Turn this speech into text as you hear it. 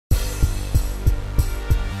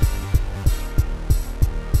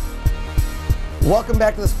Welcome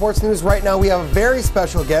back to the Sports News. Right now we have a very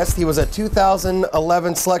special guest. He was a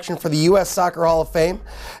 2011 selection for the U.S. Soccer Hall of Fame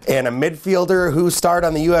and a midfielder who starred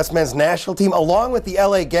on the U.S. men's national team along with the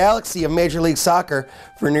LA Galaxy of Major League Soccer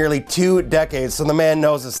for nearly 2 decades. So the man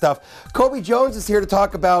knows his stuff. Cobi Jones is here to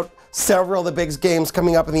talk about several of the big games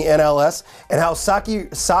coming up in the MLS and how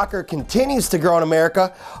soccer continues to grow in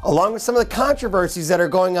America, along with some of the controversies that are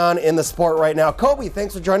going on in the sport right now. Cobi,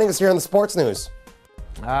 thanks for joining us here on the Sports News.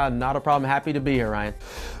 Not a problem. Happy to be here, Ryan.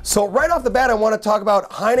 So right off the bat, I want to talk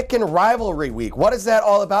about Heineken Rivalry Week. What is that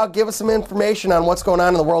all about? Give us some information on what's going on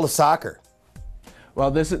in the world of soccer.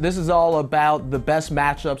 Well, this is all about the best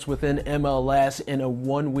matchups within MLS in a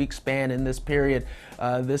 1-week span in this period.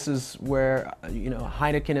 This is where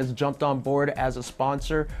Heineken has jumped on board as a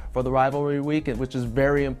sponsor for the Rivalry Week, which is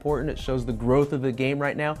very important. It shows the growth of the game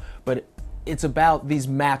right now. But it's about these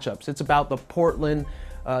matchups. It's about the Portland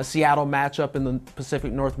Seattle matchup in the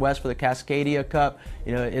Pacific Northwest for the Cascadia Cup.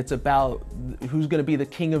 It's about who's going to be the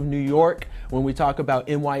king of New York when we talk about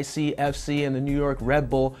NYC FC and the New York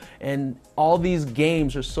Red Bull. And all these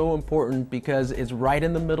games are so important because it's right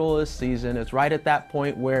in the middle of the season. It's right at that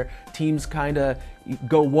point where teams kind of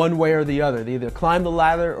go one way or the other. They either climb the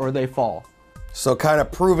ladder or they fall. So kind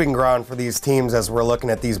of proving ground for these teams as we're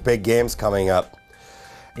looking at these big games coming up.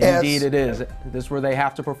 Indeed it is. This is where they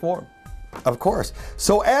have to perform. Of course.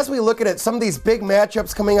 So as we look at it, some of these big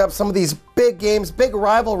matchups coming up, some of these big games, big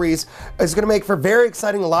rivalries, is going to make for very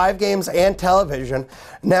exciting live games and television.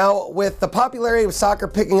 Now, with the popularity of soccer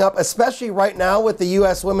picking up, especially right now with the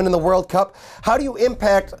U.S. women in the World Cup, how do you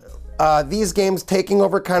impact these games taking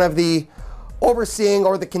over kind of the overseeing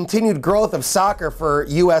or the continued growth of soccer for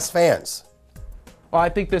U.S. fans? Well, I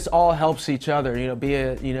think this all helps each other, be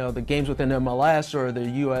it, the games within MLS or the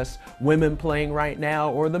U.S. women playing right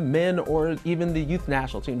now or the men or even the youth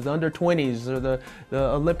national teams, the under-20s or the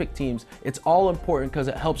Olympic teams. It's all important because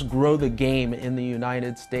it helps grow the game in the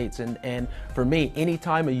United States. And for me,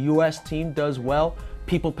 anytime a U.S. team does well,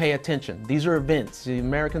 people pay attention. These are events. The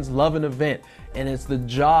Americans love an event, and it's the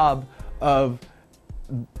job of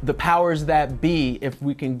the powers that be, if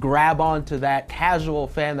we can grab onto that casual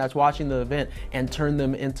fan that's watching the event and turn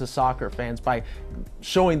them into soccer fans by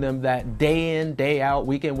showing them that day in, day out,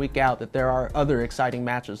 week in, week out, that there are other exciting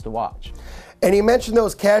matches to watch. And you mentioned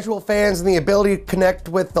those casual fans and the ability to connect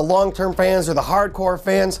with the long-term fans or the hardcore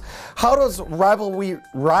fans. How does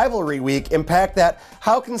Rivalry Week impact that?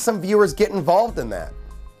 How can some viewers get involved in that?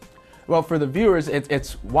 Well, for the viewers,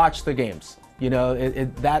 it's watch the games.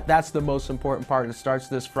 That's the most important part. It starts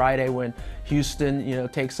this Friday when Houston,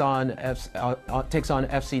 takes on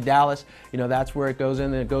FC Dallas. That's where it goes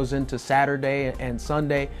in. Then it goes into Saturday and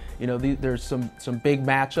Sunday. There's some big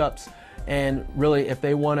matchups. And really, if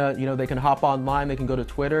they want to, they can hop online. They can go to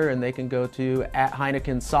Twitter and they can go to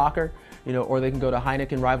 @HeinekenSoccer, or they can go to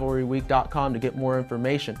HeinekenRivalryWeek.com to get more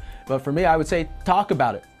information. But for me, I would say talk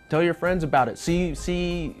about it. Tell your friends about it.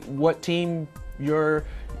 See what team your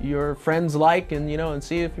friends like, and and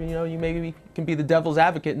see if you maybe can be the devil's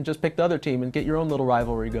advocate and just pick the other team and get your own little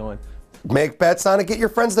rivalry going. Make bets on it. Get your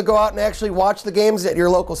friends to go out and actually watch the games at your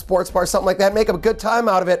local sports bar, something like that. Make a good time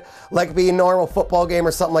out of it, like it be a normal football game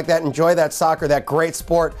or something like that. Enjoy that soccer, that great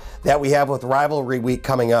sport that we have with Rivalry Week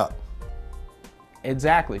coming up.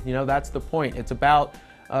 Exactly. That's the point. It's about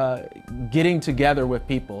getting together with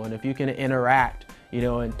people, and if you can interact,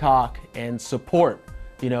 and talk and support,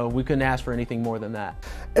 we couldn't ask for anything more than that.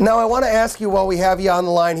 And now I want to ask you, while we have you on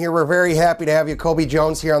the line here, we're very happy to have you, Cobi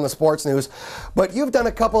Jones, here on the Sports News. But you've done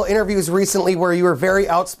a couple interviews recently where you were very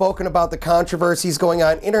outspoken about the controversies going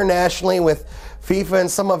on internationally with FIFA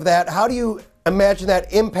and some of that. How do you imagine that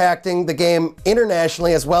impacting the game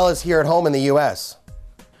internationally as well as here at home in the U.S.?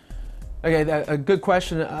 Okay, a good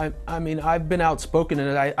question. I mean, I've been outspoken,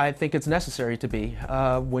 and I think it's necessary to be.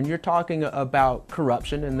 When you're talking about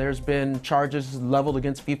corruption, and there's been charges leveled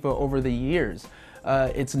against FIFA over the years,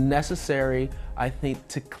 it's necessary, I think,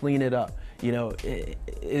 to clean it up. It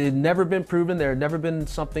had never been proven, there had never been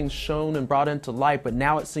something shown and brought into light, but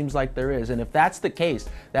now it seems like there is. And if that's the case,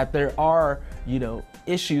 that there are,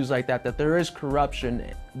 issues like that there is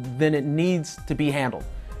corruption, then it needs to be handled.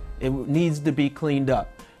 It needs to be cleaned up.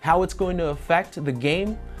 How it's going to affect the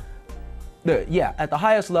game, at the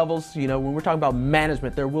highest levels, when we're talking about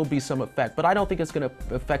management, there will be some effect, but I don't think it's going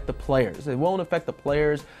to affect the players. It won't affect the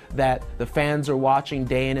players that the fans are watching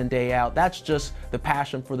day in and day out. That's just the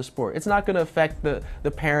passion for the sport. It's not going to affect the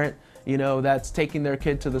parent, that's taking their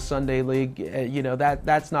kid to the Sunday league.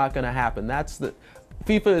 That's not going to happen.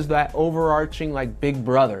 FIFA is that overarching big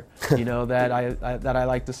brother, that I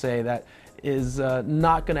like to say, that is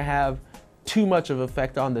not going to have too much of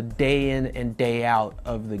effect on the day in and day out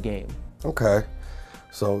of the game. Okay.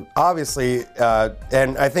 So obviously,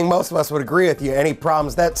 and I think most of us would agree with you, any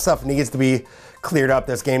problems, that stuff needs to be cleared up.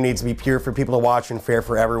 This game needs to be pure for people to watch and fair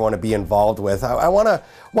for everyone to be involved with. I want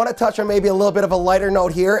to touch on maybe a little bit of a lighter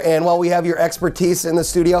note here, and while we have your expertise in the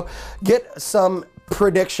studio, get some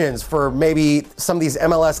predictions for maybe some of these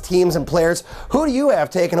MLS teams and players. Who do you have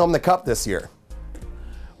taking home the cup this year?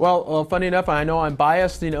 Well, funny enough, I know I'm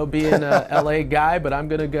biased, being a LA guy, but I'm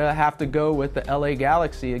going to have to go with the LA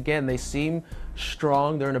Galaxy. Again, they seem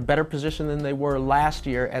strong. They're in a better position than they were last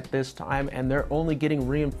year at this time, and they're only getting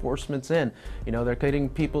reinforcements in. They're getting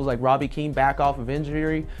people like Robbie Keane back off of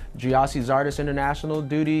injury, Giassi Zardes international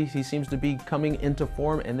duty. He seems to be coming into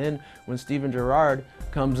form, and then when Steven Gerrard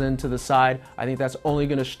comes into the side, I think that's only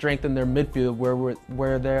going to strengthen their midfield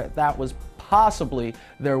where that was possibly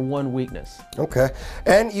their one weakness. Okay.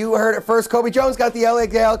 And you heard it first. Cobi Jones got the LA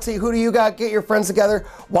Galaxy. Who do you got? Get your friends together.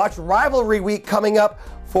 Watch Rivalry Week coming up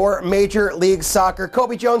for Major League Soccer.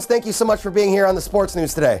 Cobi Jones, thank you so much for being here on the Sports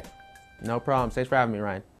News today. No problem. Thanks for having me,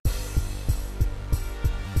 Ryan.